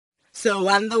So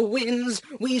on the winds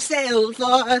we sailed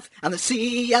forth on the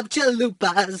sea of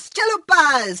chalupas.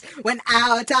 Chalupas! Went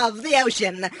out of the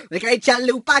ocean, the great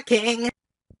chalupa king.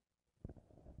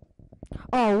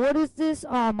 Oh, what is this?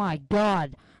 Oh my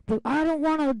god. I don't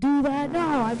want to do that. No,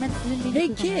 I meant to be. Hey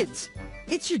kids,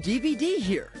 it's your DVD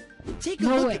here. Take a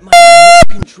No look way. at my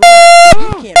remote control. If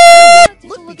you can't find it, Take a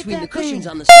look look at between that the cushions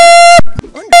thing. on the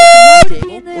sofa, under the Be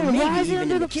table, in there. or Why maybe is it even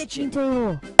under in the the kitchen.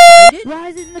 table? Find it? Why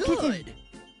is it in the kitchen? Good.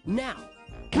 Now,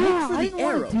 God, look I for didn't the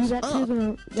want to do arrows that to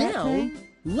up, that down, thing.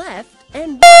 left,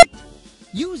 and right.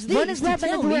 Use Run these and to grab in a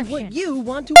tell me direction. what you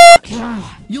want to watch.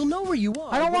 God. You'll know where you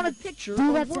are I don't when want the to picture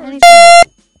do or that to words anything. come up.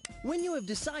 When you have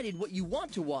decided what you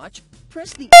want to watch,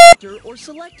 press the Enter or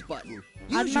Select button,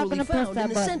 I'm not usually gonna press found that in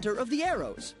the button. center of the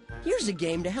arrows. Here's a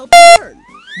game to help you learn.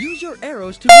 Use your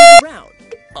arrows to move around.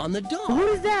 On the dog, What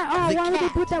is that? Oh, the why would they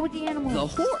cat, put that with the the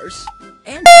animals? horse,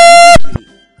 and the monkey.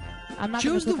 I'm not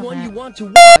Choose the gonna click on one you that. want to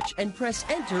watch and press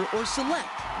Enter or Select.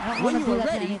 I don't When wanna you do are that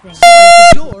to ready, anything. select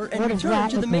the door and What is return that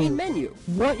to the look main like? menu.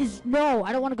 What is... No,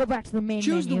 I don't want to go back to the main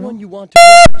Choose menu. the one you want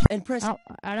to watch and press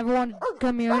I never want to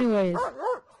come here anyways.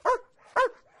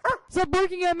 Stop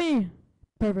barking at me!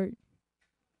 Pervert.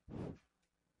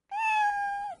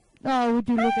 Oh, would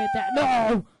you look at that?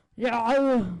 No!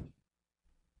 Yeah.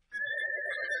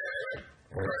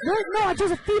 No, I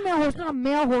chose a female horse, not a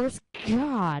male horse.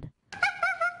 God.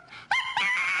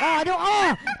 Oh, I don't.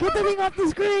 Oh! Get the thing off the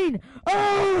screen!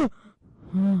 Oh!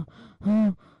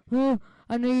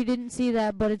 I know you didn't see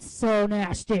that, but it's so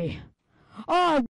nasty. Oh!